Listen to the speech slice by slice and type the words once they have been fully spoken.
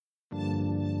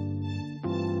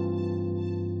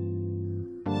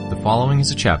following is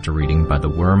a chapter reading by the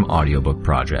Worm Audiobook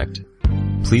Project.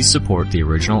 Please support the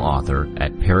original author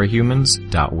at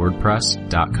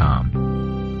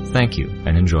parahumans.wordpress.com. Thank you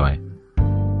and enjoy.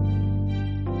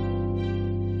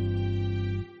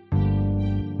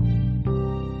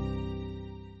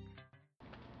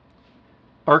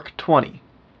 Arc 20,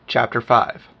 Chapter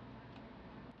 5.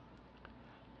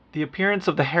 The appearance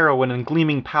of the heroine in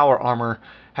gleaming power armor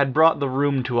had brought the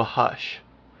room to a hush.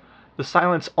 The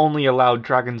silence only allowed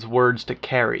Dragon's words to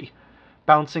carry,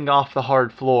 bouncing off the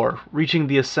hard floor, reaching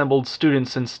the assembled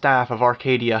students and staff of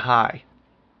Arcadia High.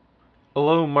 A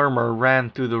low murmur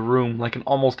ran through the room like an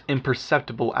almost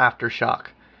imperceptible aftershock,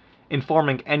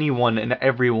 informing anyone and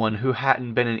everyone who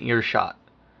hadn't been in earshot.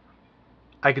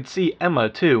 I could see Emma,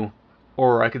 too,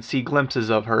 or I could see glimpses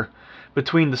of her,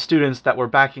 between the students that were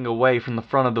backing away from the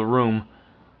front of the room.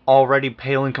 Already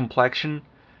pale in complexion,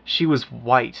 she was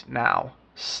white now,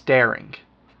 staring.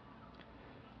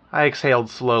 I exhaled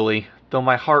slowly, though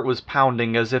my heart was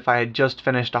pounding as if I had just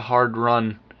finished a hard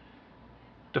run.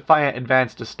 Defiant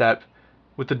advanced a step,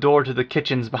 with the door to the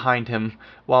kitchens behind him,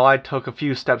 while I took a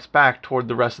few steps back toward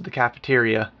the rest of the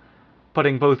cafeteria,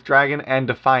 putting both Dragon and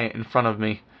Defiant in front of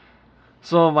me.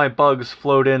 Some of my bugs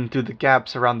flowed in through the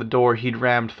gaps around the door he'd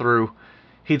rammed through.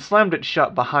 He'd slammed it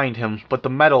shut behind him, but the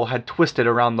metal had twisted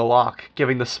around the lock,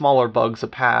 giving the smaller bugs a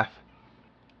path.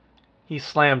 He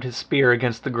slammed his spear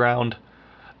against the ground.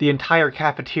 The entire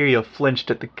cafeteria flinched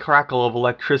at the crackle of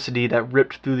electricity that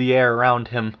ripped through the air around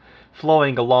him,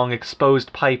 flowing along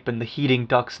exposed pipe and the heating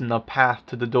ducts in the path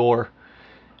to the door.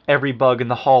 Every bug in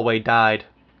the hallway died.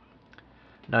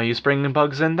 No use bringing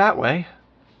bugs in that way.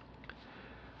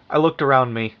 I looked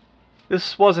around me.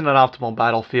 This wasn't an optimal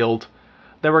battlefield.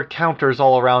 There were counters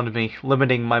all around me,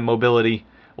 limiting my mobility,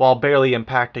 while barely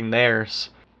impacting theirs.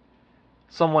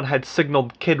 Someone had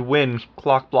signaled Kid Win,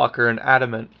 Clockblocker, and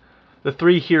Adamant. The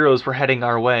three heroes were heading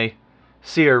our way.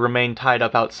 Seer remained tied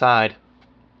up outside.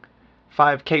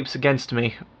 5 capes against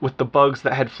me, with the bugs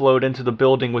that had flowed into the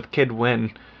building with Kid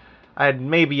Win. I had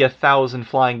maybe 1,000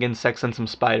 flying insects and some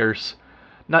spiders.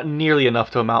 Not nearly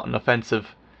enough to mount an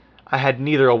offensive. I had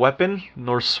neither a weapon,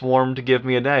 nor swarm to give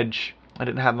me an edge. I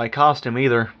didn't have my costume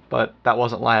either, but that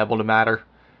wasn't liable to matter.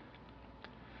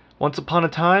 Once upon a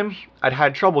time, I'd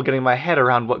had trouble getting my head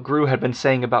around what Gru had been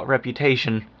saying about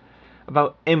reputation,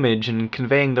 about image and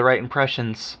conveying the right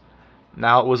impressions.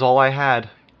 Now it was all I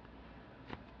had.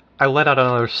 I let out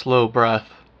another slow breath.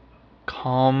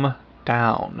 Calm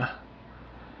down.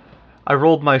 I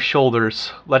rolled my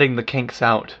shoulders, letting the kinks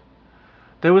out.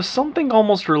 There was something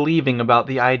almost relieving about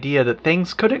the idea that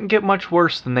things couldn't get much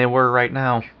worse than they were right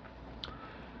now.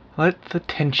 Let the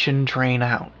tension drain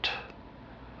out.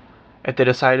 If they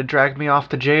decided to drag me off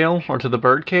to jail or to the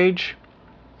birdcage,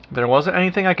 there wasn't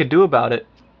anything I could do about it.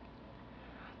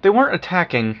 They weren't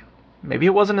attacking. Maybe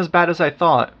it wasn't as bad as I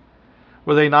thought.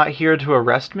 Were they not here to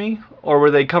arrest me, or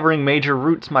were they covering major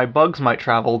routes my bugs might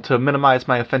travel to minimize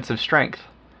my offensive strength?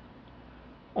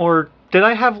 Or did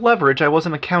I have leverage I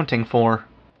wasn't accounting for?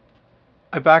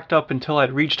 I backed up until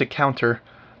I'd reached a counter,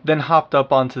 then hopped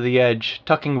up onto the edge,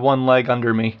 tucking one leg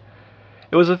under me.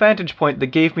 It was a vantage point that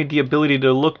gave me the ability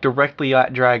to look directly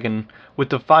at Dragon, with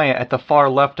Defiant at the far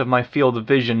left of my field of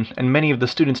vision, and many of the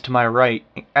students to my right,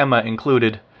 Emma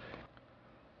included.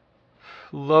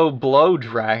 "Low blow,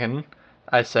 Dragon,"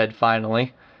 I said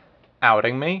finally.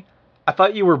 "Outing me? I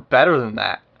thought you were better than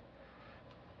that."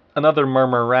 Another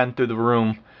murmur ran through the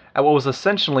room, at what was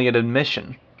essentially an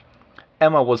admission.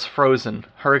 Emma was frozen.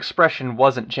 Her expression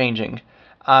wasn't changing.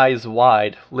 Eyes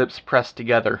wide, lips pressed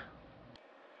together.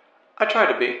 "I try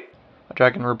to be,"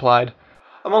 Dragon replied.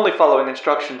 "I'm only following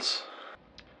instructions."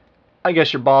 "I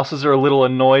guess your bosses are a little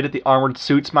annoyed at the armored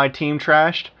suits my team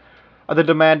trashed. Are they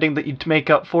demanding that you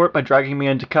make up for it by dragging me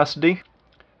into custody?"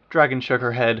 Dragon shook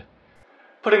her head.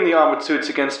 "Putting the armored suits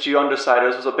against you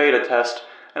undersiders was a beta test,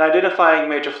 and identifying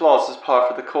major flaws is par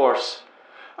for the course.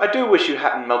 I do wish you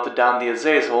hadn't melted down the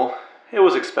Azazel. It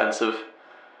was expensive.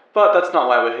 But that's not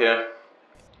why we're here."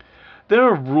 "There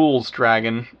are rules,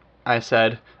 Dragon," I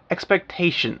said.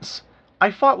 "Expectations.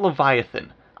 I fought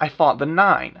Leviathan. I fought the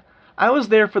 9. I was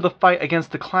there for the fight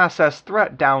against the Class S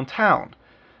threat downtown.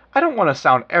 I don't want to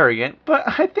sound arrogant, but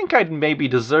I think I'd maybe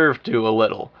deserve to a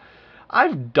little.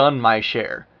 I've done my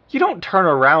share. You don't turn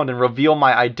around and reveal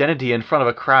my identity in front of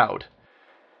a crowd."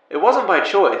 "It wasn't by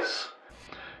choice."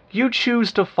 "You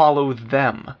choose to follow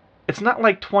them. It's not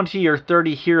like 20 or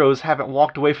 30 heroes haven't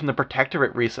walked away from the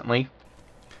Protectorate recently."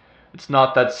 "It's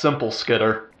not that simple,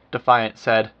 Skitter," Defiant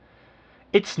said.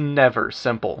 "It's never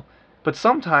simple. But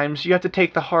sometimes you have to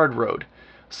take the hard road.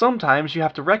 Sometimes you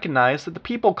have to recognize that the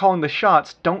people calling the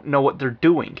shots don't know what they're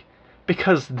doing.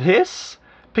 Because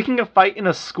Picking a fight in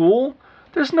a school?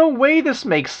 There's no way this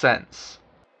makes sense.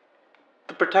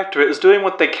 The Protectorate is doing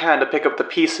what they can to pick up the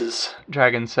pieces,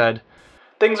 Dragon said.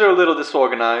 Things are a little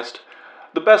disorganized.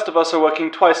 The best of us are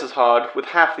working twice as hard with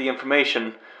half the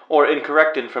information, or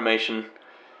incorrect information.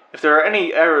 If there are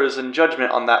any errors in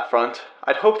judgment on that front,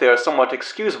 I'd hope they are somewhat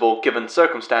excusable given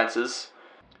circumstances.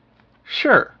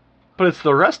 Sure, but it's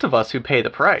the rest of us who pay the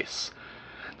price.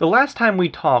 The last time we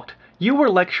talked, you were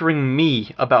lecturing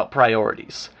me about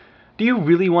priorities. Do you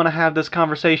really want to have this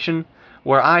conversation,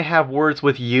 where I have words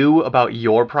with you about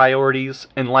your priorities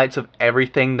in light of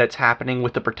everything that's happening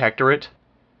with the Protectorate?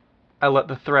 I let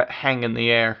the threat hang in the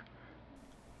air.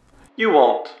 You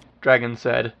won't, Dragon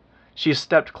said. She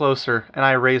stepped closer, and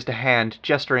I raised a hand,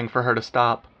 gesturing for her to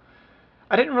stop.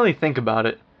 I didn't really think about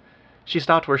it. She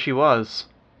stopped where she was.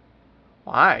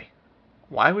 Why?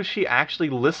 Why was she actually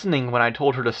listening when I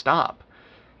told her to stop?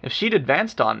 If she'd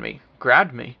advanced on me,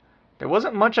 grabbed me, there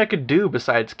wasn't much I could do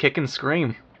besides kick and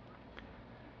scream.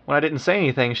 When I didn't say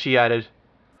anything, she added,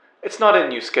 It's not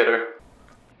in you, Skitter.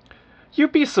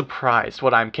 You'd be surprised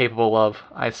what I'm capable of,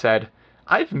 I said.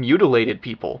 I've mutilated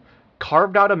people,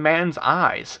 carved out a man's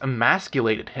eyes,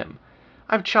 emasculated him.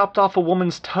 I've chopped off a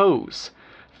woman's toes,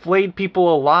 flayed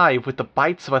people alive with the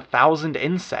bites of 1,000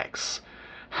 insects.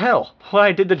 Hell, what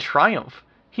I did to Triumph.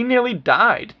 He nearly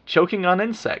died, choking on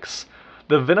insects.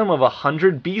 The venom of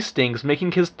 100 bee stings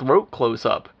making his throat close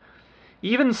up.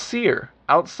 Even Seer,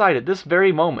 outside at this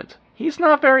very moment, he's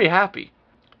not very happy.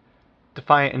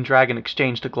 Defiant and Dragon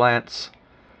exchanged a glance.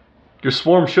 Your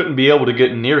swarm shouldn't be able to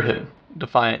get near him,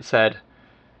 Defiant said.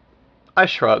 I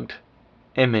shrugged.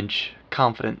 Image,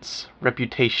 confidence,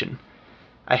 reputation.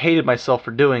 I hated myself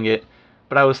for doing it,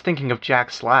 but I was thinking of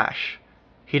Jack Slash.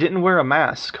 He didn't wear a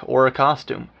mask or a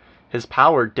costume. His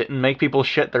power didn't make people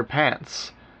shit their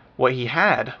pants. What he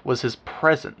had was his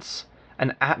presence,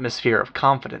 an atmosphere of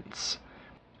confidence.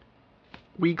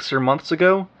 Weeks or months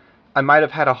ago, I might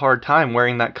have had a hard time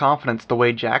wearing that confidence the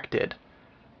way Jack did.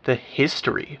 The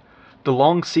history, the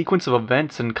long sequence of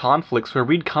events and conflicts where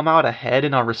we'd come out ahead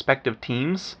in our respective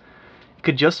teams, it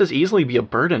could just as easily be a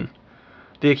burden.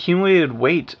 The accumulated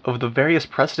weight of the various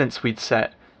precedents we'd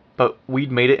set, but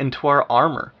we'd made it into our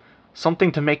armor,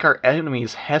 something to make our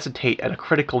enemies hesitate at a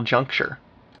critical juncture.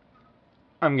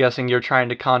 I'm guessing you're trying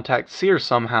to contact Seer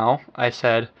somehow, I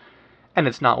said, and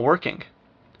it's not working.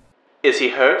 Is he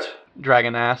hurt?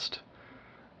 Dragon asked.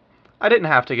 I didn't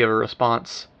have to give a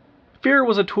response. Fear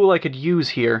was a tool I could use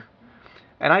here,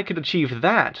 and I could achieve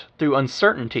that through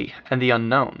uncertainty and the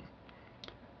unknown.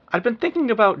 I'd been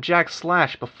thinking about Jack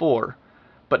Slash before,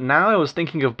 but now I was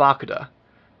thinking of Bakuda.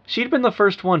 She'd been the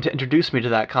first one to introduce me to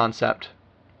that concept.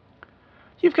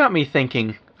 You've got me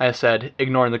thinking, I said,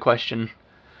 ignoring the question.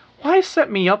 Why set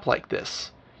me up like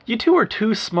this? You two are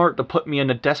too smart to put me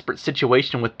in a desperate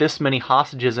situation with this many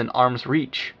hostages in arm's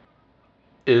reach.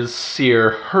 Is Seer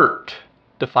hurt?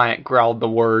 Defiant growled the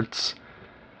words.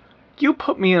 You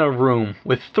put me in a room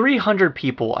with 300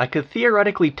 people I could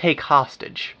theoretically take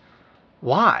hostage.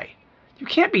 Why? You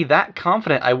can't be that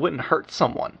confident I wouldn't hurt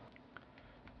someone.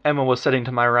 Emma was sitting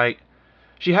to my right.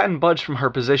 She hadn't budged from her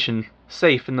position,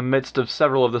 safe in the midst of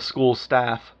several of the school's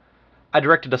staff. I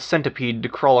directed a centipede to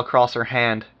crawl across her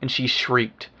hand, and she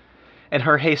shrieked. In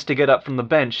her haste to get up from the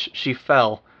bench, she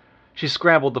fell. She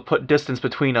scrambled to put distance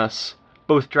between us.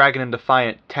 Both Dragon and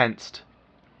Defiant tensed.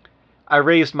 I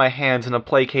raised my hands in a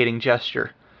placating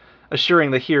gesture,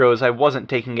 assuring the heroes I wasn't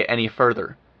taking it any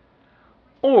further.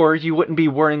 Or you wouldn't be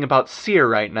worrying about Seer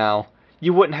right now.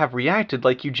 You wouldn't have reacted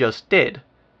like you just did.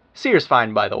 Seer's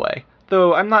fine, by the way,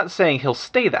 though I'm not saying he'll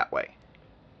stay that way.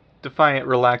 Defiant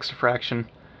relaxed a fraction.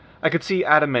 I could see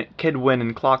Adamant, Kid Win,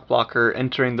 and Clockblocker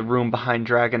entering the room behind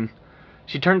Dragon.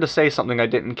 She turned to say something I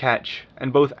didn't catch,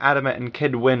 and both Adamant and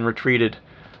Kid Win retreated.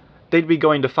 They'd be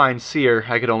going to find Seer,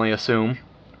 I could only assume.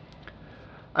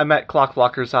 I met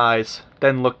Clockblocker's eyes,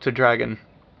 then looked to Dragon.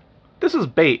 This is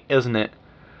bait, isn't it?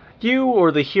 You,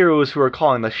 or the heroes who are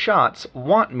calling the shots,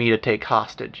 want me to take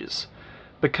hostages.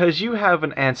 Because you have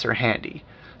an answer handy.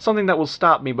 Something that will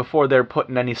stop me before they're put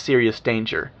in any serious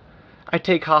danger. I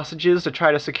take hostages to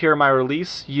try to secure my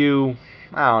release, you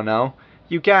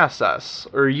gas us,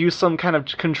 or use some kind of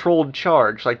controlled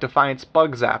charge like Defiant's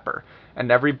Bug Zapper,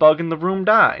 and every bug in the room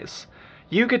dies.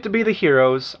 You get to be the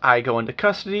heroes, I go into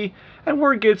custody, and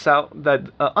word gets out that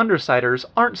Undersiders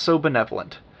aren't so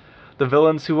benevolent. The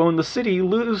villains who own the city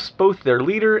lose both their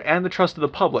leader and the trust of the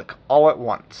public, all at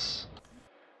once.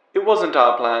 It wasn't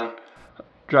our plan,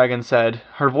 Dragon said.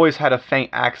 Her voice had a faint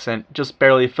accent, just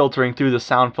barely filtering through the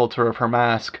sound filter of her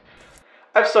mask.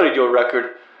 I've studied your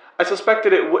record. I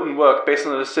suspected it wouldn't work based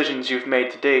on the decisions you've made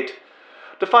to date.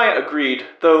 Defiant agreed,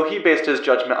 though he based his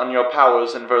judgment on your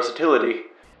powers and versatility.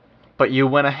 But you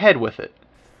went ahead with it.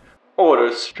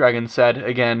 Orders, Dragon said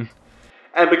again.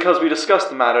 And because we discussed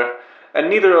the matter, and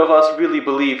neither of us really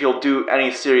believe you'll do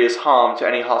any serious harm to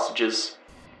any hostages.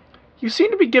 You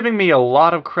seem to be giving me a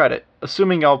lot of credit,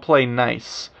 assuming I'll play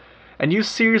nice. And you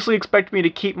seriously expect me to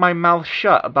keep my mouth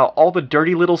shut about all the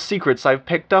dirty little secrets I've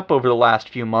picked up over the last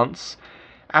few months,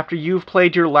 after you've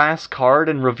played your last card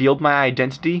and revealed my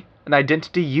identity, an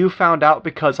identity you found out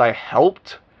because I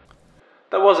helped?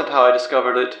 That wasn't how I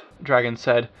discovered it, Dragon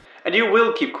said. And you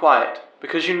will keep quiet,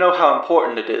 because you know how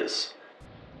important it is.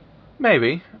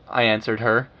 Maybe, I answered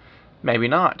her. Maybe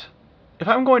not. If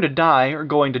I'm going to die, or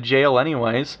going to jail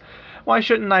anyways, why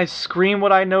shouldn't I scream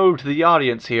what I know to the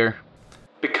audience here?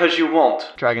 Because you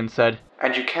won't, Dragon said.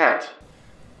 And you can't.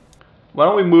 Why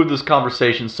don't we move this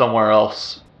conversation somewhere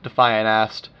else? Defiant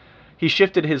asked. He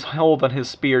shifted his hold on his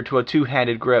spear to a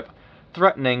two-handed grip,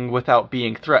 threatening without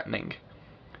being threatening.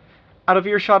 Out of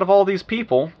earshot of all these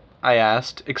people? I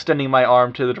asked, extending my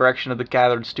arm to the direction of the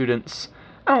gathered students.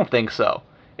 I don't think so.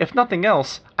 If nothing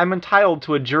else, I'm entitled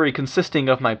to a jury consisting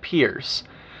of my peers.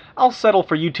 I'll settle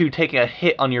for you two taking a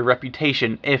hit on your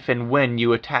reputation if and when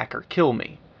you attack or kill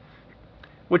me.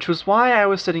 Which was why I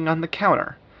was sitting on the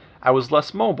counter. I was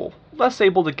less mobile, less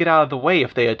able to get out of the way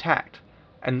if they attacked.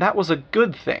 And that was a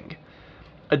good thing.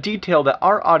 A detail that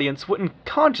our audience wouldn't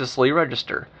consciously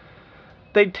register.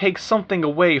 They'd take something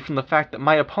away from the fact that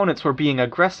my opponents were being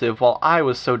aggressive while I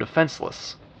was so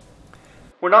defenseless.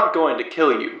 We're not going to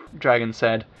kill you, Dragon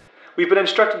said. We've been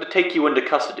instructed to take you into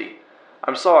custody.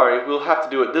 I'm sorry, we'll have to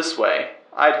do it this way.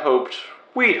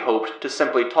 We'd hoped to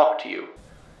simply talk to you.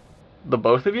 The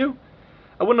both of you?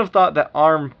 I wouldn't have thought that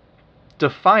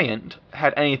Defiant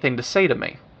had anything to say to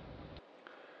me.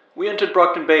 We entered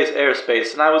Brockton Bay's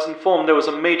airspace, and I was informed there was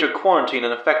a major quarantine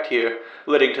in effect here,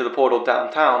 leading to the portal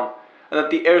downtown, and that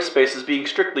the airspace is being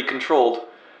strictly controlled.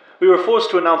 We were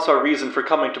forced to announce our reason for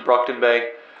coming to Brockton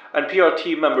Bay, and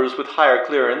PRT members with higher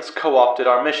clearance co-opted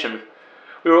our mission.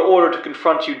 We were ordered to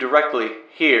confront you directly,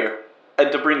 here, and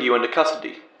to bring you into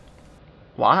custody.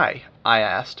 Why? I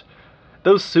asked.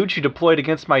 Those suits you deployed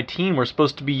against my team were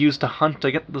supposed to be used to hunt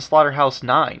against the Slaughterhouse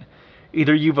 9.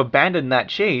 Either you've abandoned that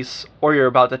chase, or you're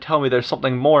about to tell me there's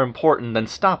something more important than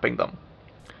stopping them.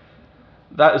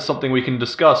 That is something we can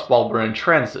discuss while we're in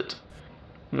transit,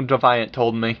 Defiant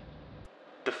told me.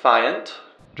 Defiant?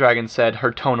 Dragon said,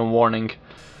 her tone a warning.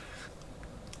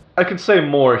 I could say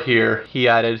more here, he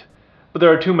added, but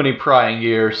there are too many prying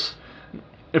ears.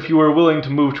 If you were willing to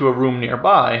move to a room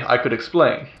nearby, I could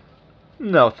explain.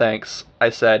 No thanks, I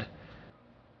said.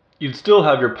 You'd still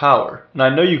have your power, and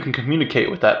I know you can communicate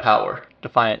with that power,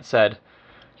 Defiant said.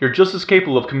 You're just as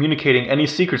capable of communicating any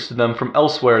secrets to them from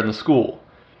elsewhere in the school.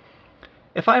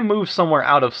 If I moved somewhere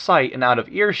out of sight and out of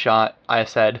earshot, I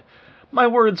said, my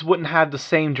words wouldn't have the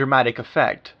same dramatic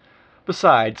effect.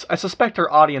 Besides, I suspect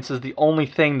our audience is the only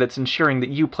thing that's ensuring that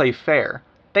you play fair.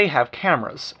 They have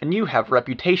cameras, and you have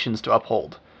reputations to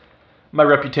uphold. My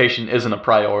reputation isn't a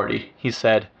priority, he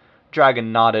said.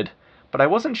 Dragon nodded, but I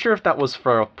wasn't sure if that was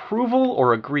for approval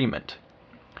or agreement.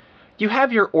 You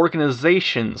have your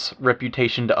organization's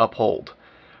reputation to uphold.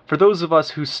 For those of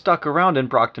us who stuck around in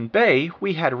Brockton Bay,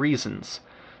 we had reasons.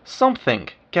 Something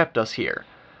kept us here.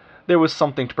 There was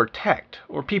something to protect,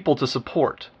 or people to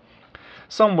support.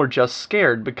 Some were just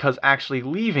scared because actually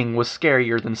leaving was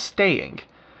scarier than staying.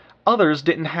 Others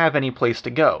didn't have any place to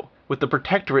go. With the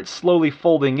Protectorate slowly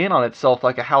folding in on itself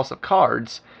like a house of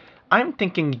cards, I'm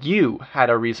thinking you had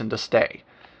a reason to stay.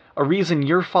 A reason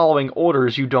you're following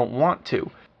orders you don't want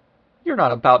to. You're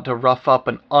not about to rough up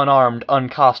an unarmed,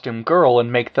 uncostumed girl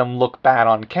and make them look bad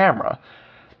on camera.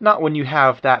 Not when you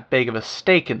have that big of a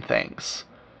stake in things.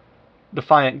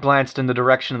 Defiant glanced in the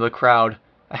direction of the crowd.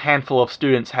 A handful of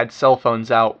students had cell phones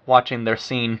out, watching their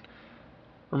scene.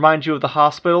 Remind you of the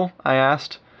hospital? I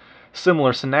asked.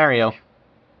 Similar scenario.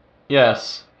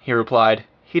 Yes, he replied.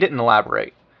 He didn't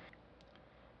elaborate.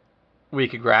 We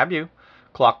could grab you,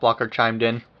 Clockblocker chimed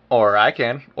in. Or I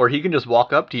can, or he can just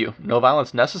walk up to you. No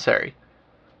violence necessary.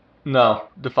 No,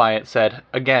 Defiant said.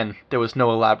 Again, there was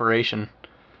no elaboration.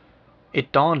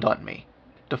 It dawned on me.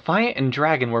 Defiant and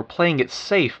Dragon were playing it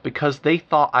safe because they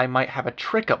thought I might have a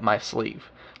trick up my sleeve,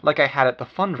 like I had at the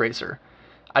fundraiser.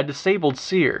 I disabled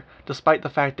Seer, despite the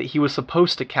fact that he was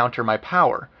supposed to counter my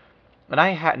power, and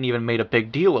I hadn't even made a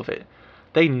big deal of it.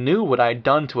 They knew what I'd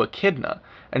done to Echidna,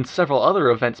 and several other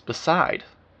events beside.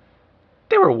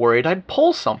 They were worried I'd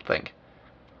pull something.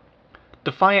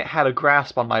 Defiant had a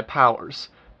grasp on my powers.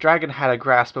 Dragon had a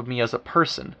grasp of me as a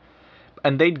person,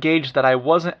 and they'd gauged that I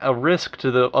wasn't a risk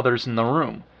to the others in the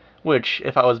room, which,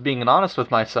 if I was being honest with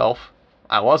myself,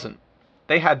 I wasn't.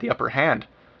 They had the upper hand.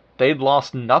 They'd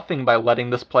lost nothing by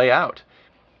letting this play out.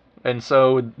 And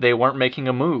so they weren't making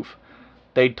a move.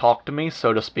 They'd talk to me,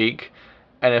 so to speak,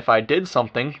 and if I did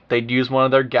something, they'd use one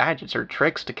of their gadgets or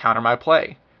tricks to counter my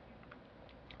play.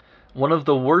 One of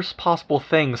the worst possible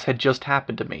things had just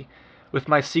happened to me, with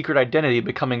my secret identity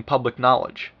becoming public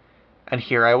knowledge. And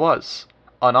here I was,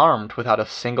 unarmed, without a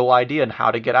single idea on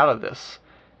how to get out of this.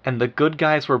 And the good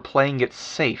guys were playing it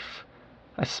safe.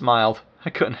 I smiled. I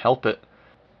couldn't help it.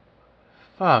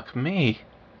 Fuck me,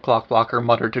 Clockblocker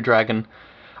muttered to Dragon.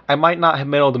 I might not have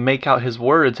been able to make out his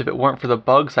words if it weren't for the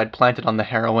bugs I'd planted on the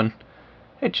heroine.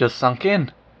 It just sunk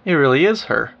in. It really is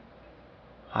her.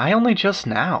 I only just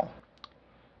now.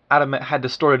 Adamant had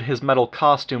distorted his metal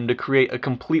costume to create a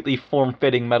completely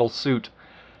form-fitting metal suit,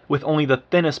 with only the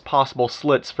thinnest possible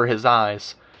slits for his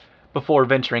eyes, before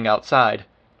venturing outside.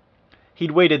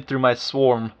 He'd waded through my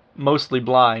swarm, mostly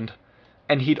blind,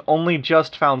 and he'd only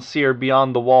just found Seer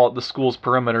beyond the wall at the school's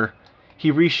perimeter.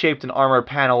 He reshaped an armor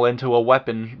panel into a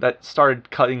weapon that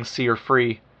started cutting Seer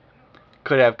free.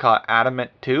 Could I have caught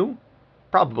Adamant too?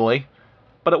 Probably,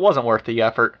 but it wasn't worth the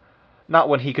effort. Not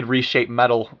when he could reshape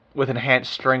metal, with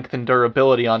enhanced strength and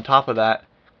durability on top of that.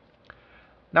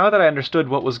 Now that I understood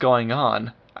what was going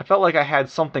on, I felt like I had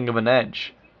something of an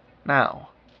edge. Now,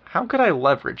 how could I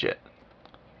leverage it?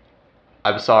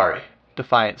 I'm sorry,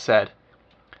 Defiant said.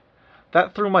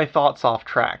 That threw my thoughts off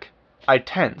track. I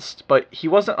tensed, but he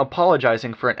wasn't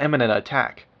apologizing for an imminent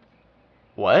attack.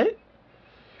 What?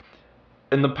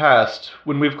 In the past,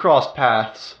 when we've crossed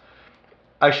paths,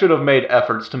 I should have made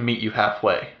efforts to meet you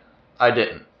halfway. I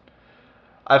didn't.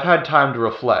 I've had time to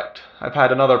reflect. I've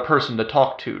had another person to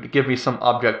talk to give me some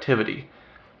objectivity,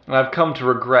 and I've come to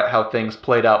regret how things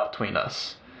played out between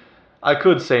us. I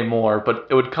could say more, but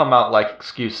it would come out like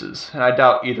excuses, and I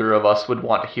doubt either of us would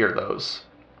want to hear those.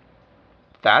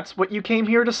 That's what you came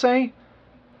here to say?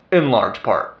 In large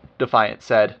part, Defiant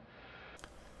said.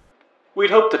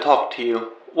 We'd hoped to talk to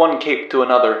you, one cape to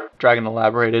another, Dragon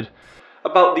elaborated,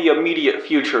 about the immediate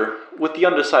future, with the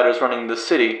Undersiders running the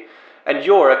city, and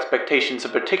your expectations in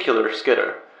particular,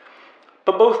 Skitter.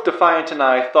 But both Defiant and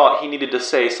I thought he needed to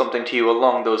say something to you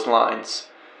along those lines,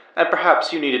 and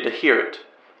perhaps you needed to hear it.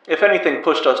 If anything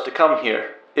pushed us to come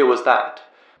here, it was that.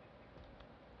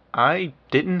 I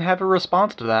didn't have a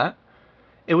response to that.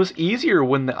 It was easier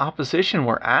when the opposition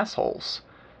were assholes.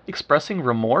 Expressing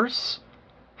remorse?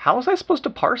 How was I supposed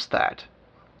to parse that?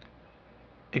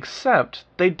 Except,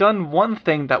 they'd done one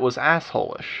thing that was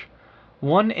assholish.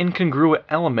 One incongruent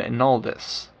element in all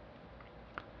this.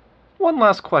 One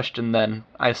last question then,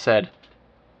 I said.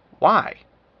 Why?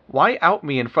 Why out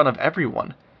me in front of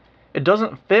everyone? It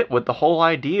doesn't fit with the whole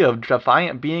idea of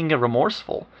Defiant being a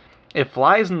remorseful. It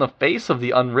flies in the face of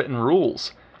the unwritten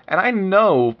rules, and I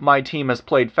know my team has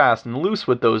played fast and loose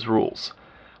with those rules.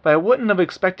 But I wouldn't have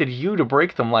expected you to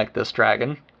break them like this,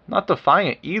 Dragon. Not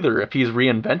Defiant either, if he's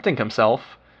reinventing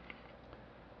himself.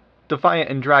 Defiant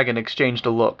and Dragon exchanged a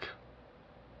look.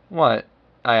 What?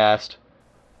 I asked.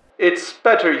 It's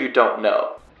better you don't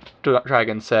know,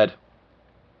 Dragon said.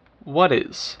 What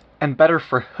is? And better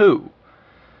for who?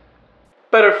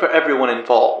 Better for everyone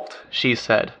involved, she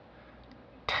said.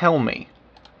 Tell me.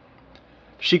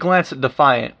 She glanced at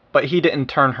Defiant, but he didn't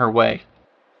turn her way.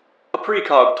 A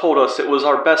precog told us it was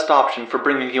our best option for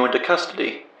bringing you into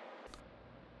custody.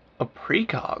 A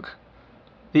precog?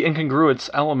 The incongruous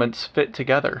elements fit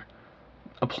together.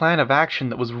 A plan of action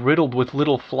that was riddled with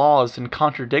little flaws and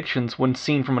contradictions when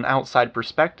seen from an outside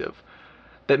perspective,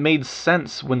 that made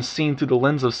sense when seen through the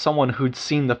lens of someone who'd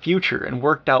seen the future and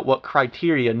worked out what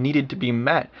criteria needed to be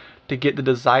met to get the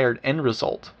desired end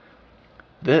result.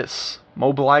 This,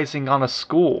 mobilizing on a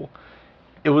school,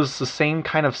 it was the same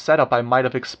kind of setup I might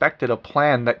have expected a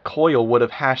plan that Coil would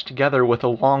have hashed together with a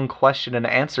long question and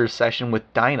answer session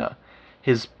with Dinah,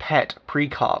 his pet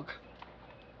precog.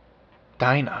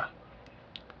 Dinah.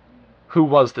 Who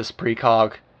was this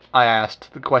precog? I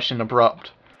asked, the question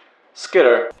abrupt.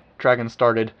 Skitter. Dragon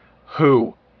started.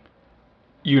 Who?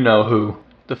 You know who,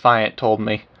 Defiant told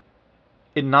me.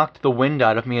 It knocked the wind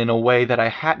out of me in a way that I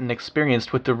hadn't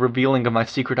experienced with the revealing of my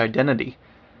secret identity.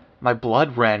 My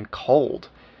blood ran cold,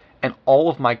 and all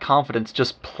of my confidence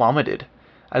just plummeted,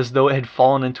 as though it had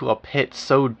fallen into a pit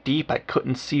so deep I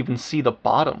couldn't even see the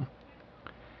bottom.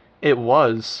 It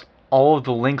was all of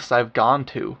the lengths I've gone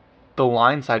to, the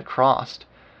lines I'd crossed,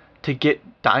 to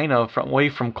get Dinah away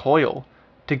from Coil,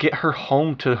 to get her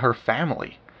home to her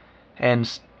family. And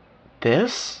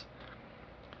this?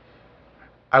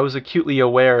 I was acutely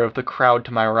aware of the crowd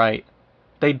to my right.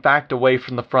 They'd backed away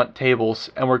from the front tables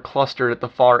and were clustered at the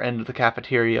far end of the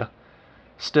cafeteria.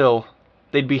 Still,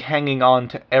 They'd be hanging on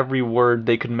to every word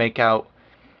they could make out.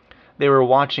 They were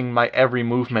watching my every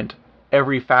movement,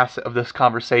 every facet of this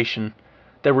conversation.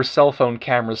 There were cell phone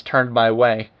cameras turned my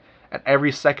way, and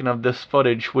every second of this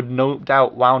footage would no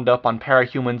doubt wound up on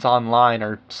Parahumans Online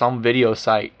or some video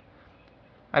site.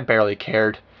 I barely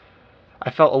cared. I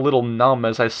felt a little numb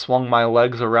as I swung my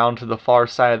legs around to the far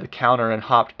side of the counter and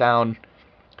hopped down.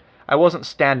 I wasn't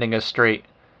standing as straight,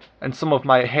 and some of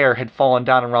my hair had fallen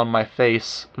down around my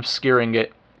face, obscuring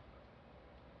it.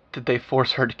 "Did they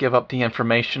force her to give up the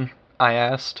information?" I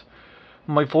asked.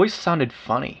 My voice sounded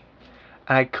funny,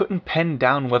 and I couldn't pin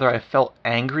down whether I felt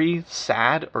angry,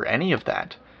 sad, or any of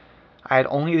that. I had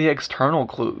only the external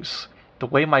clues, the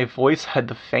way my voice had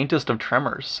the faintest of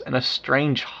tremors, and a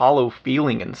strange hollow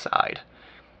feeling inside.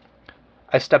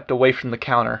 I stepped away from the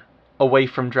counter, away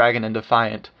from Dragon and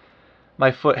Defiant.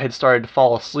 My foot had started to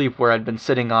fall asleep where I'd been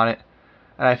sitting on it,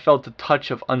 and I felt a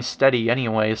touch of unsteady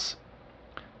anyways.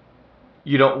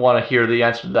 "You don't want to hear the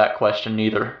answer to that question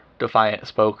either," Defiant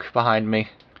spoke behind me.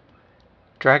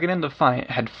 Dragon and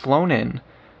Defiant had flown in,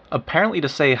 apparently to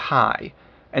say hi,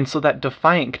 and so that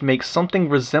Defiant could make something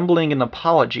resembling an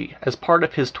apology as part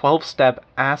of his 12-step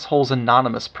Assholes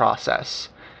Anonymous process.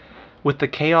 With the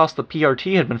chaos the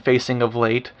PRT had been facing of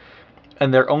late,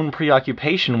 and their own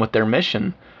preoccupation with their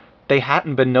mission, they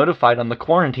hadn't been notified on the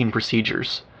quarantine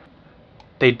procedures.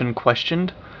 They'd been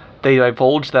questioned, they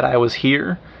divulged that I was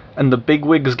here, and the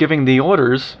bigwigs giving the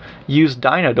orders used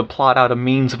Dinah to plot out a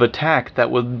means of attack that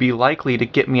would be likely to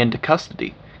get me into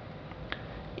custody.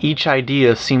 Each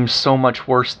idea seemed so much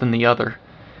worse than the other,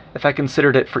 if I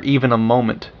considered it for even a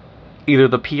moment. Either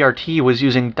the PRT was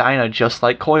using Dinah just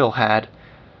like Coil had,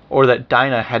 or that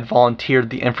Dinah had volunteered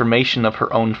the information of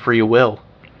her own free will.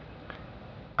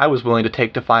 I was willing to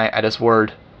take Defiant at his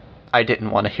word. I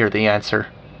didn't want to hear the answer.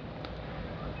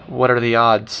 "What are the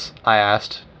odds?" I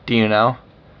asked. "Do you know?"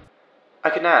 "I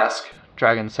can ask,"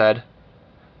 Dragon said.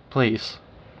 "Please."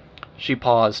 She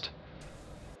paused.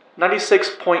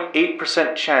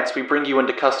 96.8% chance we bring you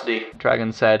into custody,"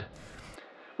 Dragon said.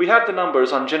 "We have the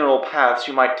numbers on general paths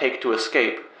you might take to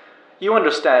escape. You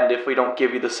understand if we don't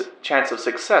give you the chance of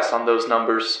success on those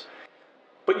numbers.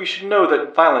 But you should know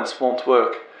that violence won't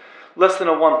work. Less than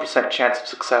a 1% chance of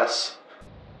success."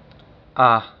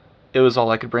 It was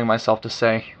all I could bring myself to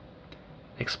say.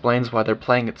 Explains why they're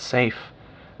playing it safe.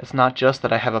 It's not just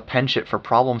that I have a penchant for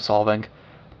problem solving.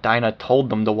 Dinah told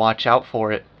them to watch out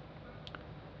for it.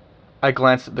 I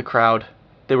glanced at the crowd.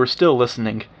 They were still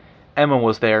listening. Emma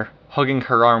was there, hugging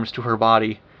her arms to her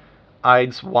body,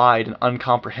 eyes wide and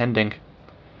uncomprehending.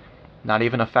 Not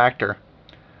even a factor.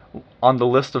 On the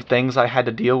list of things I had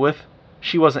to deal with,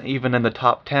 she wasn't even in the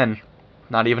top 10,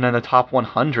 not even in the top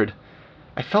 100.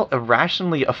 I felt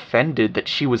irrationally offended that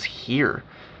she was here,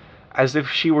 as if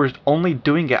she were only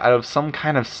doing it out of some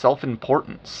kind of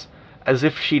self-importance, as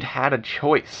if she'd had a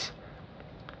choice.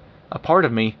 A part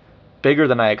of me, bigger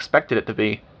than I expected it to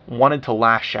be, wanted to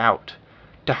lash out,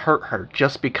 to hurt her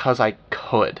just because I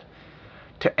could,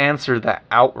 to answer that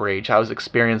outrage I was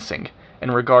experiencing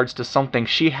in regards to something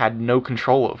she had no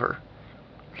control over.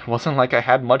 It wasn't like I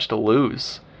had much to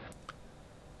lose.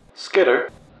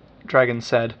 "Skitter," Dragon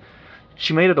said.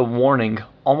 She made it a warning,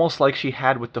 almost like she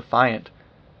had with Defiant.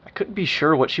 I couldn't be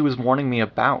sure what she was warning me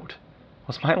about.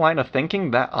 Was my line of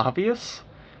thinking that obvious?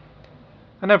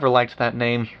 "I never liked that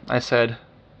name," I said.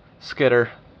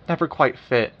 "Skitter. Never quite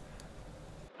fit."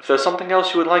 "If there's something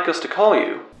else you would like us to call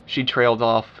you," she trailed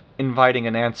off, inviting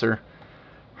an answer.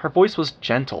 Her voice was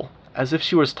gentle, as if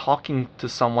she was talking to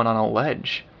someone on a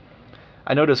ledge.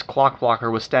 I noticed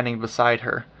Clockblocker was standing beside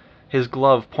her, his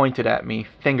glove pointed at me,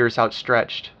 fingers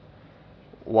outstretched.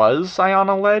 Was I on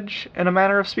a ledge, in a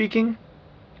manner of speaking?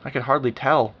 I could hardly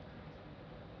tell.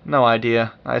 "No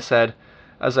idea," I said,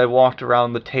 as I walked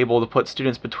around the table to put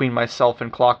students between myself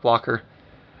and Clockblocker.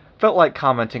 Felt like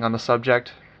commenting on the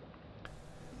subject.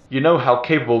 "You know how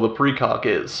capable the precog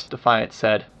is," Defiant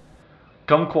said.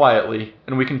 "Come quietly,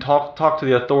 and we can talk to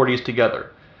the authorities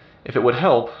together. If it would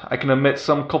help, I can admit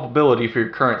some culpability for your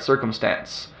current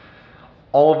circumstance.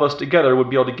 All of us together would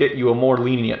be able to get you a more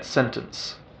lenient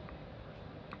sentence."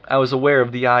 I was aware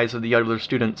of the eyes of the other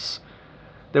students.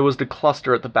 There was the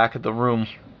cluster at the back of the room,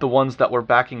 the ones that were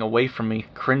backing away from me,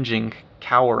 cringing,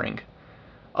 cowering.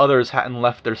 Others hadn't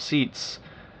left their seats,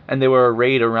 and they were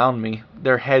arrayed around me,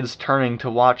 their heads turning to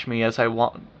watch me as I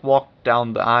walked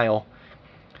down the aisle.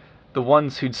 The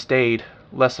ones who'd stayed,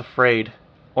 less afraid,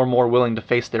 or more willing to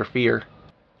face their fear.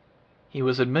 He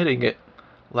was admitting it,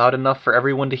 loud enough for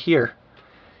everyone to hear.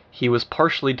 He was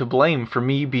partially to blame for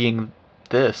me being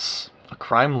this, a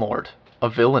crime lord, a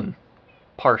villain.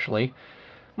 Partially.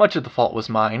 Much of the fault was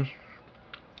mine.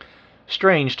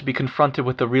 Strange to be confronted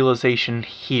with the realization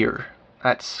here,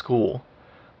 at school.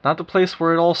 Not the place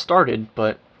where it all started,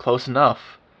 but close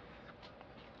enough.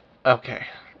 Okay,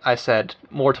 I said,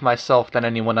 more to myself than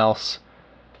anyone else.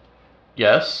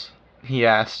 Yes? He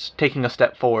asked, taking a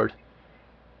step forward.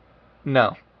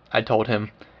 No, I told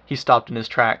him. He stopped in his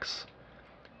tracks.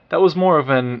 That was more of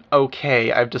an,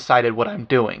 okay, I've decided what I'm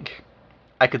doing.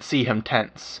 I could see him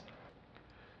tense.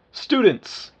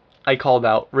 Students! I called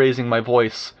out, raising my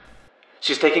voice.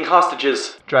 She's taking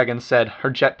hostages, Dragon said, her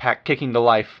jetpack kicking to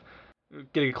life.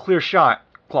 Get a clear shot,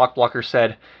 Clockblocker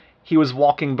said. He was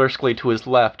walking briskly to his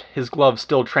left, his glove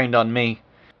still trained on me.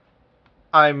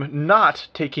 I'm not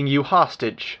taking you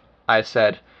hostage, I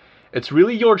said. It's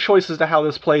really your choice as to how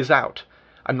this plays out.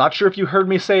 I'm not sure if you heard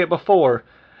me say it before,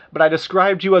 but I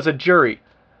described you as a jury.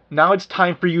 Now it's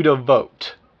time for you to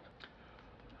vote.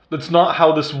 That's not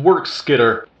how this works,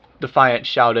 Skitter, Defiant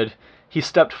shouted. He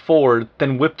stepped forward,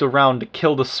 then whipped around to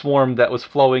kill the swarm that was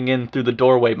flowing in through the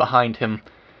doorway behind him.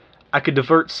 I could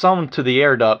divert some to the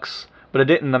air ducts, but it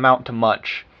didn't amount to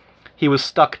much. He was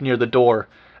stuck near the door,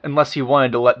 unless he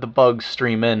wanted to let the bugs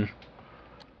stream in.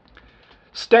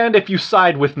 Stand if you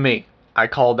side with me, I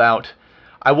called out.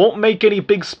 I won't make any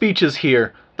big speeches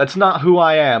here. That's not who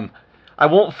I am. I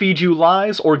won't feed you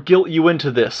lies or guilt you into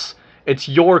this. It's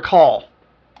your call.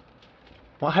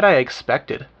 What had I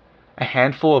expected? A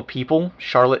handful of people,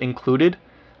 Charlotte included?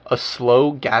 A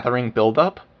slow gathering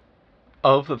build-up?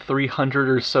 Of the 300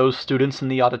 or so students in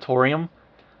the auditorium,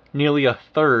 nearly a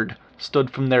third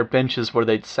stood from their benches where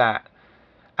they'd sat.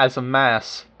 As a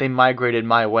mass, they migrated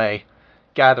my way,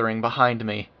 gathering behind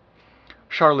me.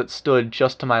 Charlotte stood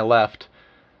just to my left,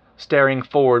 staring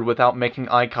forward without making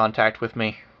eye contact with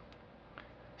me.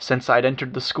 Since I'd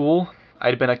entered the school,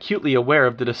 I'd been acutely aware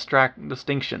of the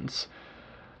distinctions.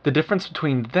 The difference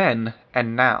between then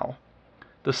and now.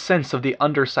 The sense of the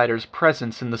Undersider's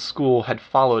presence in the school had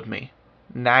followed me,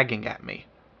 nagging at me.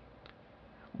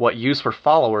 What use were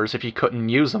followers if you couldn't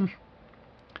use them?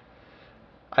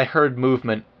 I heard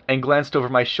movement and glanced over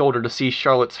my shoulder to see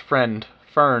Charlotte's friend,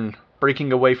 Fern,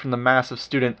 breaking away from the mass of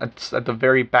students at the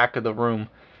very back of the room.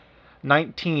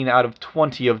 19 out of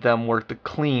 20 of them were the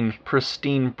clean,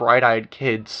 pristine, bright-eyed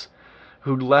kids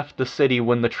who'd left the city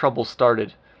when the trouble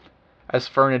started. As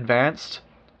Fern advanced,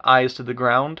 eyes to the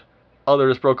ground,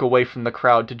 others broke away from the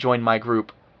crowd to join my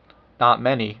group. Not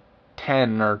many,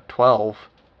 10 or 12,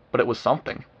 but it was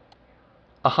something.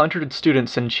 100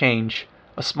 students and change,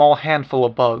 a small handful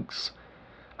of bugs.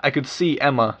 I could see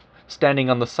Emma, standing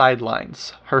on the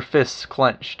sidelines, her fists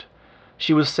clenched.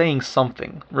 She was saying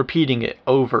something, repeating it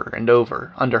over and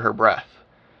over, under her breath.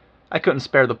 I couldn't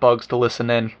spare the bugs to listen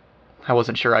in. I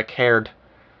wasn't sure I cared.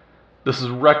 This is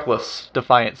reckless,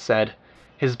 Defiant said.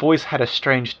 His voice had a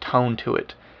strange tone to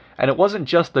it, and it wasn't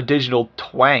just the digital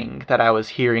twang that I was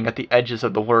hearing at the edges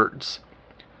of the words.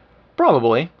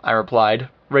 Probably, I replied,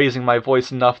 raising my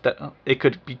voice enough that it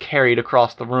could be carried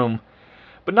across the room.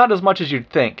 But not as much as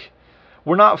you'd think.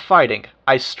 We're not fighting.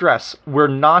 I stress, we're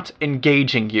not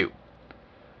engaging you.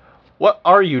 What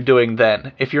are you doing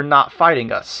then, if you're not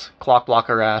fighting us?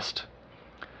 Clockblocker asked.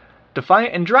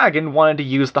 Defiant and Dragon wanted to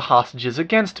use the hostages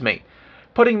against me,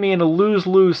 putting me in a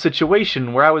lose-lose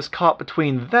situation where I was caught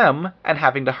between them and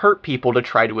having to hurt people to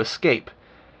try to escape.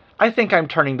 I think I'm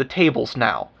turning the tables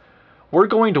now. We're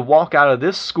going to walk out of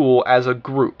this school as a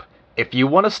group. If you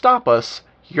want to stop us,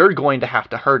 you're going to have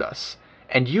to hurt us.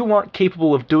 And you aren't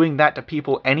capable of doing that to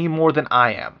people any more than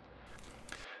I am.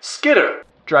 Skitter!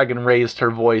 Dragon raised her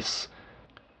voice.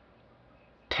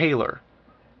 Taylor,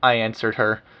 I answered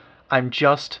her. I'm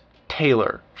just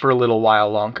Taylor for a little while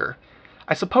longer.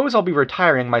 I suppose I'll be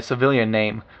retiring my civilian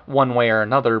name, one way or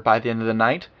another, by the end of the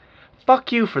night.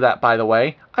 Fuck you for that, by the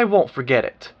way. I won't forget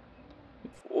it.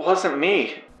 Wasn't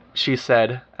me, she said,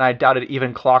 and I doubted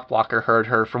even Clockblocker heard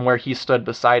her from where he stood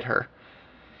beside her.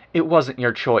 It wasn't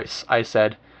your choice, I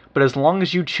said, but as long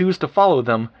as you choose to follow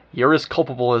them, you're as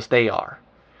culpable as they are.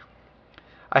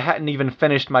 I hadn't even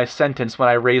finished my sentence when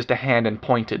I raised a hand and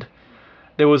pointed.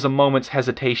 There was a moment's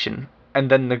hesitation, and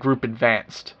then the group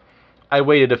advanced. I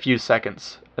waited a few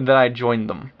seconds, and then I joined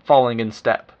them, falling in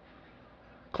step.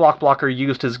 Clockblocker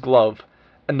used his glove,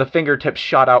 and the fingertips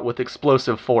shot out with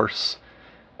explosive force,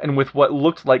 and with what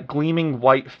looked like gleaming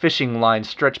white fishing lines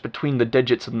stretched between the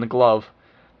digits in the glove,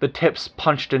 the tips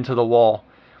punched into the wall,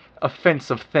 a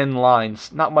fence of thin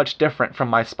lines, not much different from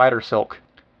my spider silk.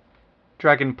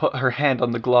 Dragon put her hand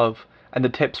on the glove, and the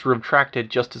tips retracted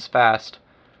just as fast.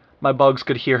 My bugs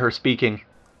could hear her speaking.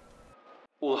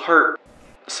 Will hurt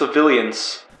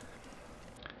civilians.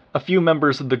 A few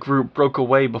members of the group broke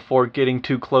away before getting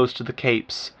too close to the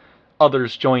capes.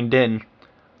 Others joined in.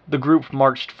 The group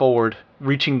marched forward,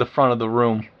 reaching the front of the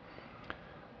room.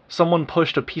 Someone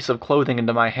pushed a piece of clothing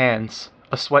into my hands,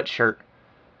 a sweatshirt.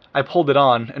 I pulled it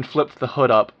on and flipped the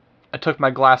hood up. I took my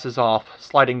glasses off,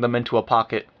 sliding them into a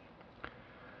pocket.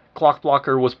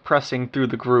 Clockblocker was pressing through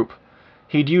the group.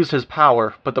 He'd used his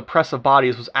power, but the press of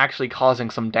bodies was actually causing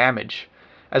some damage,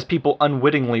 as people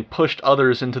unwittingly pushed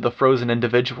others into the frozen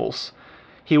individuals.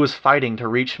 He was fighting to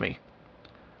reach me.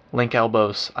 "Link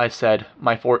elbows," I said,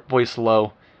 my voice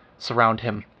low. "Surround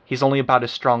him. He's only about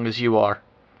as strong as you are."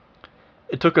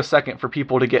 It took a second for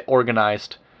people to get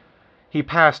organized. He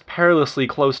passed perilously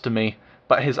close to me,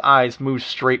 but his eyes moved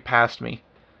straight past me.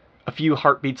 A few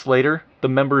heartbeats later, the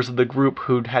members of the group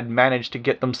who had managed to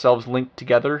get themselves linked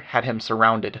together had him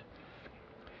surrounded.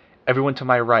 Everyone to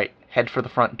my right, head for the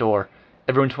front door.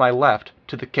 Everyone to my left,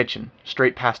 to the kitchen,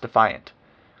 straight past Defiant.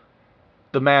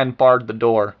 The man barred the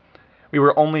door. We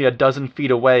were only a dozen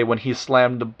feet away when he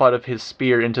slammed the butt of his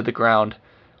spear into the ground.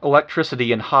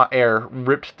 Electricity and hot air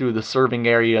ripped through the serving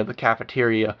area of the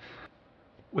cafeteria,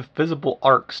 with visible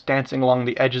arcs dancing along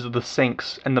the edges of the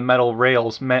sinks and the metal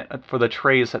rails meant for the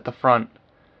trays at the front.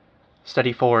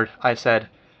 "Steady forward," I said.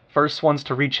 "First ones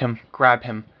to reach him, grab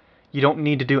him. You don't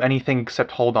need to do anything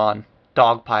except hold on.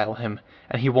 Dogpile him,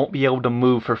 and he won't be able to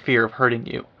move for fear of hurting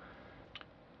you."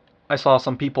 I saw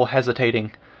some people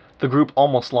hesitating. The group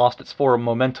almost lost its forward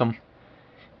momentum.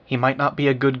 "He might not be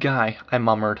a good guy," I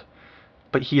murmured,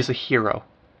 "but he's a hero.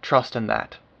 Trust in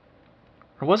that."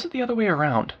 Or was it the other way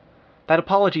around? That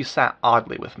apology sat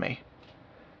oddly with me.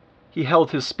 He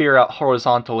held his spear out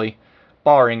horizontally,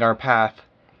 barring our path.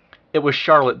 It was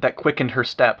Charlotte that quickened her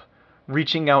step,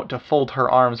 reaching out to fold her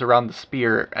arms around the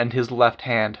spear and his left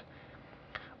hand.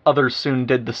 Others soon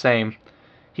did the same.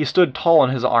 He stood tall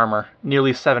in his armor,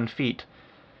 nearly 7 feet,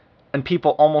 and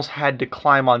people almost had to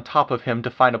climb on top of him to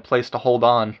find a place to hold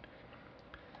on.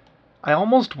 I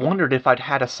almost wondered if I'd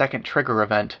had a second trigger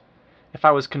event, if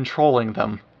I was controlling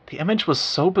them. The image was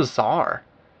so bizarre.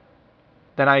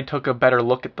 Then I took a better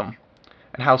look at them,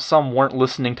 and how some weren't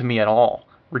listening to me at all,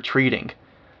 retreating.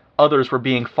 Others were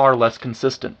being far less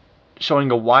consistent, showing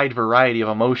a wide variety of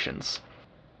emotions.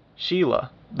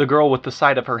 Sheila, the girl with the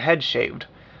side of her head shaved,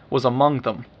 was among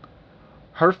them.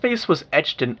 Her face was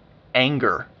etched in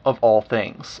anger, of all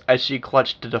things, as she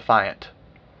clutched to Defiant.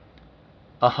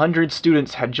 100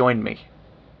 students had joined me,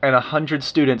 and 100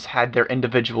 students had their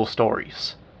individual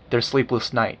stories, their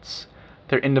sleepless nights,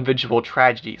 their individual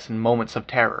tragedies and moments of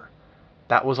terror.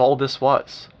 That was all this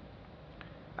was.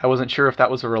 I wasn't sure if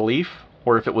that was a relief,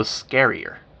 or if it was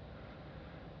scarier.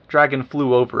 Dragon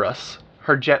flew over us,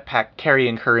 her jetpack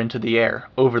carrying her into the air,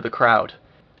 over the crowd.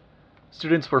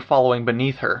 Students were following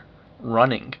beneath her,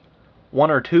 running.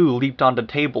 1 or 2 leaped onto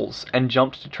tables and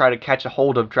jumped to try to catch a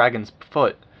hold of Dragon's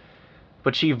foot,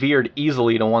 but she veered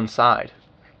easily to one side.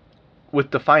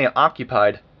 With Defiant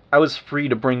occupied, I was free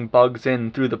to bring bugs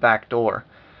in through the back door,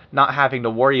 not having to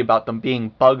worry about them being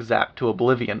bug-zapped to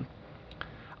oblivion.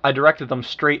 I directed them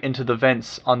straight into the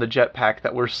vents on the jetpack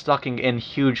that were sucking in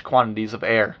huge quantities of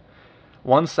air.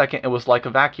 1 second it was like a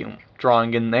vacuum,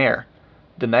 drawing in air.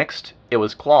 The next, it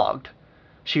was clogged.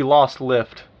 She lost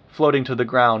lift, floating to the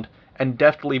ground, and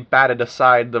deftly batted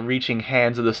aside the reaching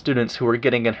hands of the students who were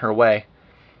getting in her way.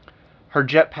 Her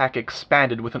jetpack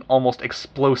expanded with an almost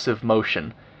explosive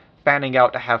motion, fanning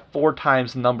out to have 4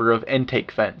 times the number of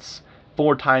intake vents,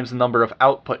 4 times the number of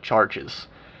output charges,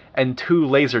 and 2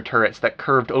 laser turrets that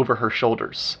curved over her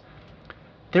shoulders.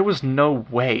 There was no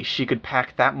way she could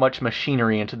pack that much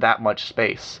machinery into that much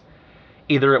space.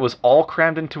 Either it was all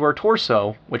crammed into her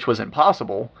torso, which was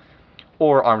impossible,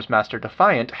 or Armsmaster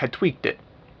Defiant had tweaked it.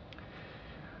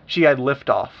 She had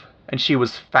liftoff, and she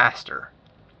was faster.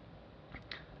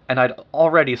 And I'd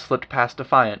already slipped past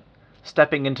Defiant,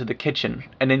 stepping into the kitchen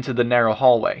and into the narrow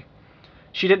hallway.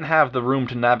 She didn't have the room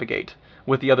to navigate,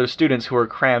 with the other students who were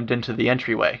crammed into the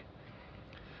entryway.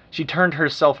 She turned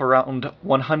herself around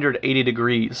 180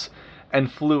 degrees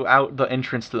and flew out the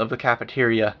entrance of the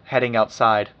cafeteria, heading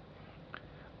outside.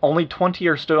 Only 20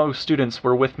 or so students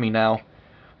were with me now.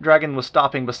 Dragon was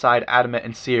stopping beside Adamant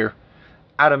and Seer.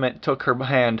 Adamant took her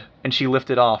hand, and she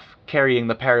lifted off, carrying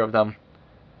the pair of them.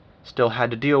 Still had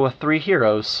to deal with 3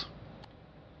 heroes.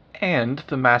 And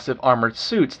the massive armored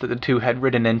suits that the 2 had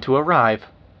ridden in to arrive.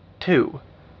 2.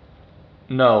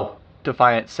 "No,"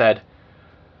 Defiant said.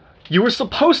 "You were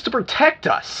supposed to protect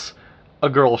us!" a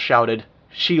girl shouted.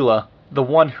 Sheila, the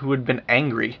one who had been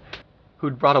angry,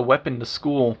 who'd brought a weapon to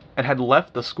school and had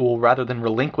left the school rather than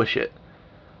relinquish it.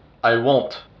 "I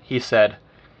won't," he said.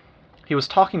 He was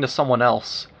talking to someone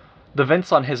else. The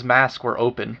vents on his mask were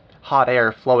open, hot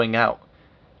air flowing out.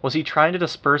 Was he trying to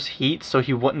disperse heat so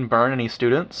he wouldn't burn any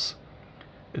students?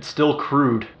 It's still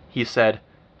crude, he said.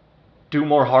 Do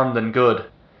more harm than good.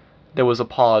 There was a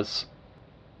pause.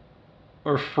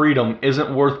 Our freedom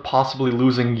isn't worth possibly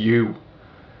losing you.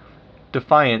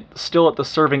 Defiant, still at the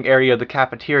serving area of the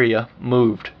cafeteria,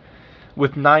 moved.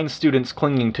 With 9 students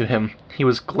clinging to him, he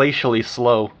was glacially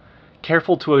slow,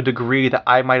 careful to a degree that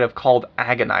I might have called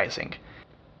agonizing,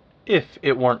 if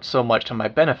it weren't so much to my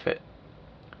benefit.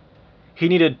 He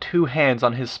needed 2 hands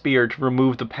on his spear to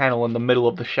remove the panel in the middle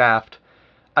of the shaft.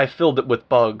 I filled it with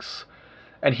bugs,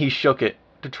 and he shook it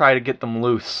to try to get them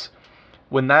loose.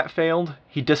 When that failed,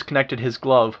 he disconnected his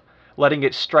glove, letting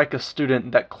it strike a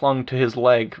student that clung to his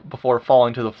leg before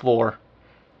falling to the floor.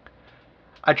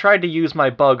 I tried to use my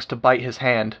bugs to bite his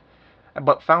hand,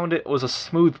 but found it was a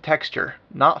smooth texture,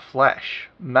 not flesh,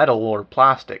 metal or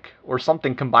plastic, or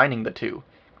something combining the two.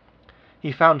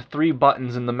 He found 3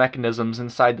 buttons in the mechanisms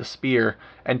inside the spear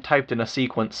and typed in a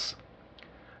sequence.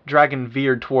 Dragon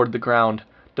veered toward the ground,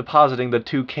 depositing the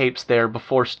 2 capes there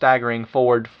before staggering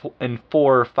forward in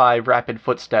 4 or 5 rapid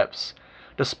footsteps,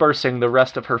 dispersing the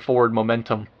rest of her forward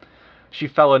momentum. She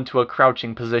fell into a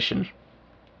crouching position.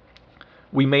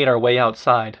 We made our way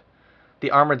outside.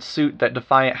 The armored suit that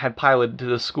Defiant had piloted to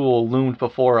the school loomed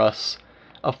before us,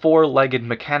 a 4-legged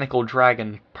mechanical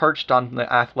dragon perched on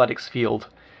the athletics field,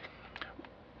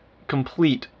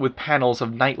 complete with panels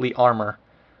of knightly armor.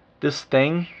 This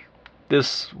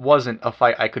wasn't a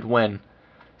fight I could win.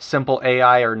 Simple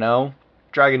AI or no,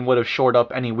 Dragon would have shored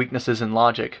up any weaknesses in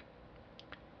logic.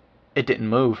 It didn't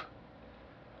move.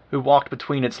 We walked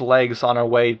between its legs on our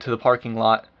way to the parking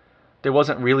lot. There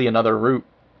wasn't really another route.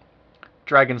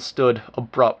 Dragon stood,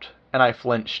 abrupt, and I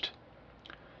flinched.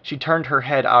 She turned her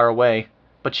head our way,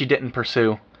 but she didn't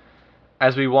pursue.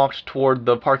 As we walked toward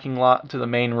the parking lot to the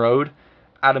main road,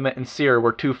 Adamant and Seer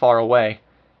were too far away.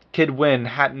 Kid Win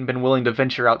hadn't been willing to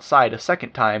venture outside a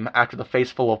second time after the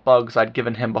face full of bugs I'd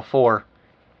given him before.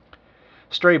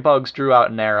 Stray Bugs drew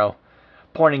out an arrow,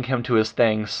 pointing him to his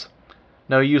things.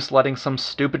 No use letting some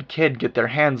stupid kid get their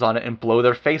hands on it and blow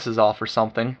their faces off or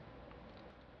something.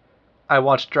 I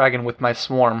watched Dragon with my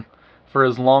swarm, for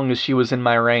as long as she was in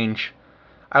my range.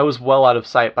 I was well out of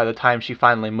sight by the time she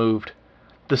finally moved.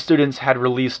 The students had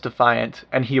released Defiant,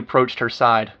 and he approached her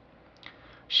side.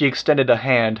 She extended a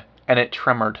hand, and it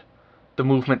tremored, the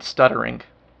movement stuttering,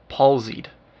 palsied.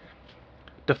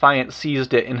 Defiant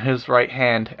seized it in his right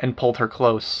hand and pulled her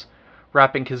close,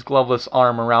 wrapping his gloveless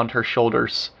arm around her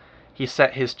shoulders. He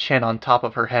set his chin on top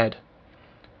of her head.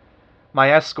 My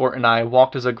escort and I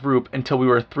walked as a group until we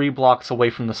were 3 blocks away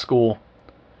from the school.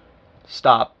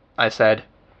 "Stop," I said.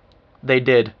 They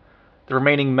did. The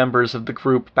remaining members of the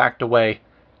group backed away,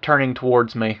 turning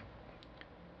towards me.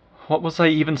 What was I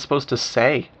even supposed to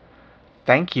say?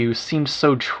 Thank you seemed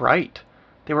so trite.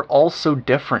 They were all so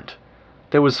different.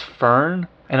 There was Fern,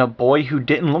 and a boy who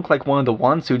didn't look like one of the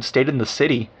ones who'd stayed in the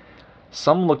city.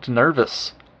 Some looked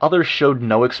nervous, others showed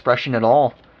no expression at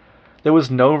all. There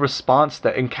was no response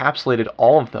that encapsulated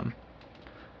all of them.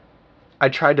 I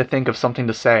tried to think of something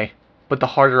to say, but the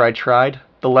harder I tried,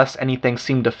 the less anything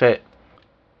seemed to fit.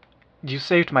 "You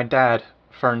saved my dad,"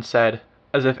 Fern said,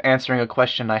 as if answering a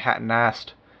question I hadn't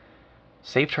asked.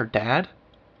 Saved her dad?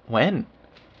 When?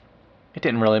 It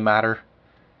didn't really matter.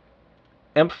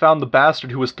 "Imp found the bastard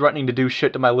who was threatening to do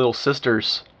shit to my little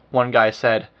sisters," one guy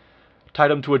said. "Tied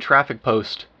him to a traffic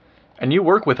post. And you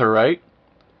work with her, right?"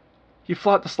 "You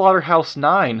fought the Slaughterhouse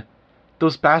 9.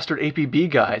 Those bastard APB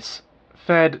guys.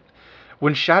 Fed...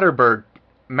 When Shatterbird...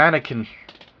 Mannequin...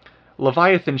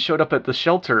 Leviathan showed up at the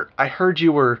shelter, I heard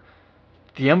you were...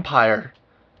 the Empire."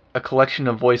 A collection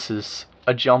of voices,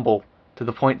 a jumble, to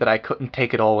the point that I couldn't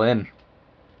take it all in.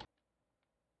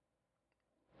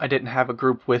 I didn't have a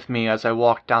group with me as I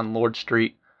walked down Lord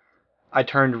Street. I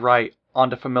turned right,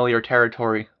 onto familiar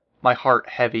territory, my heart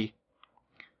heavy.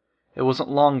 It wasn't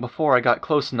long before I got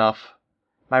close enough.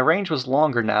 My range was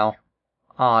longer now.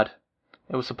 Odd.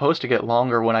 It was supposed to get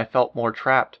longer when I felt more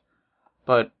trapped.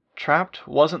 But trapped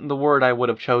wasn't the word I would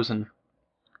have chosen.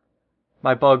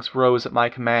 My bugs rose at my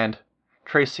command,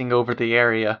 tracing over the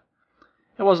area.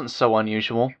 It wasn't so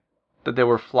unusual that there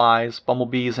were flies,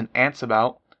 bumblebees, and ants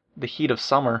about. The heat of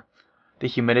summer, the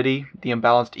humidity, the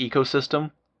imbalanced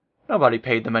ecosystem. Nobody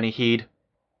paid them any heed.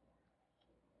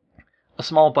 A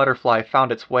small butterfly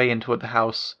found its way into the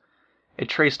house. It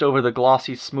traced over the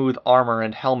glossy, smooth armor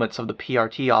and helmets of the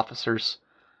PRT officers,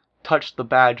 touched the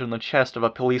badge on the chest of a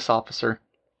police officer.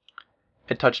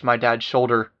 It touched my dad's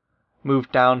shoulder,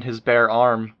 moved down his bare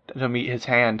arm to meet his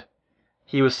hand.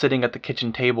 He was sitting at the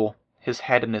kitchen table, his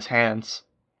head in his hands.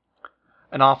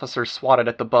 An officer swatted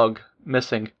at the bug,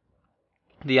 missing.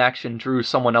 The action drew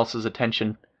someone else's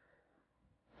attention.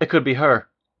 It could be her.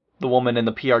 the woman in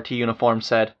the PRT uniform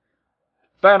said.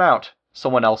 "Fan out,"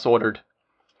 someone else ordered.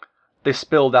 They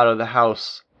spilled out of the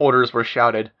house, orders were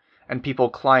shouted, and people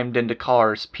climbed into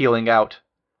cars, peeling out.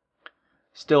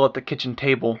 Still at the kitchen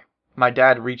table, my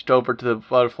dad reached over to the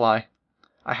butterfly.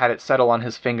 I had it settle on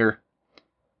his finger.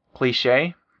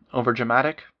 Cliché?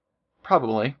 Overdramatic?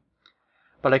 Probably.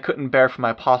 But I couldn't bear for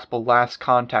my possible last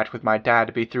contact with my dad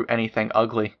to be through anything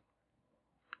ugly.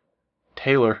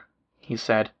 "Taylor," he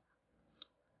said.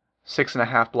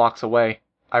 6.5 blocks away,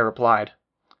 I replied.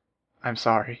 "I'm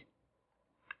sorry."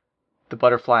 The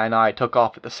butterfly and I took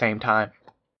off at the same time.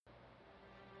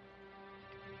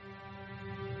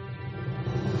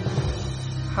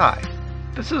 Hi,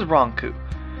 this is Ronku.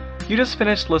 You just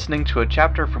finished listening to a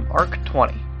chapter from Arc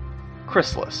 20,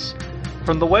 Chrysalis,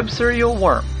 from the web serial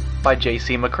Worm by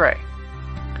J.C. McCrae.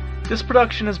 This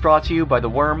production is brought to you by the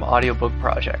Worm Audiobook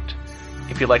Project.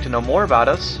 If you'd like to know more about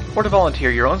us, or to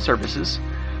volunteer your own services,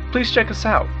 please check us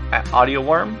out at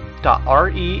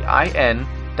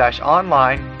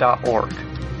audioworm.rein-online.org.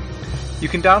 You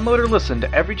can download or listen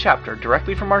to every chapter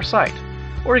directly from our site,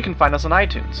 or you can find us on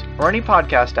iTunes or any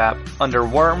podcast app under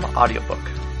Worm Audiobook.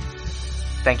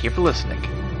 Thank you for listening.